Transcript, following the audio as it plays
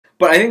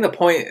But I think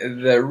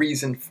the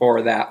reason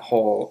for that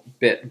whole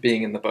bit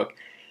being in the book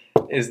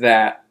is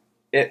that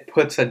it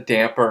puts a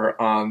damper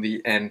on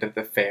the end of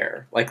the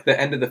fair. Like, the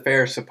end of the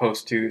fair is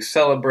supposed to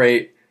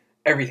celebrate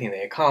everything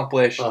they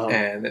accomplished,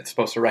 and it's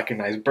supposed to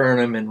recognize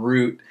Burnham and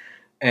Root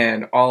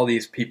and all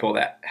these people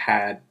that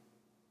had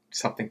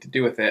something to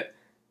do with it.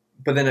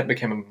 But then it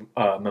became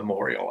a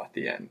memorial at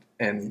the end,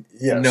 and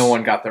no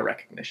one got their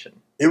recognition.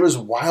 It was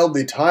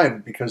wildly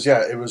timed because,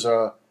 it was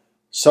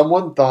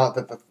someone thought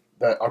that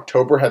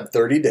October had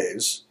 30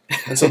 days,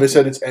 and so they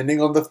said it's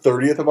ending on the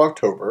 30th of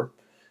October,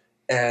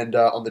 and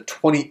on the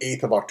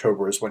 28th of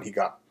October is when he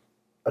got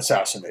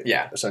assassinated,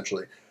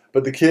 essentially.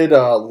 But the kid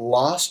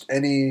lost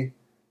any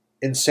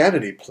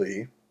insanity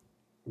plea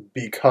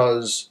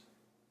because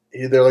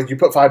they're like, you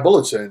put 5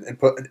 bullets in and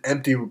put an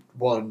empty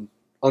one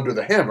under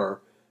the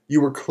hammer, you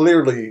were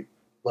clearly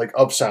like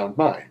of sound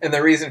mind. And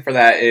the reason for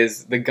that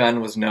is the gun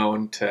was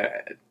known to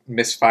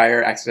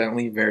misfire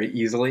accidentally very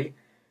easily.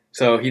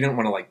 So he didn't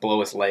want to like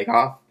blow his leg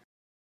off.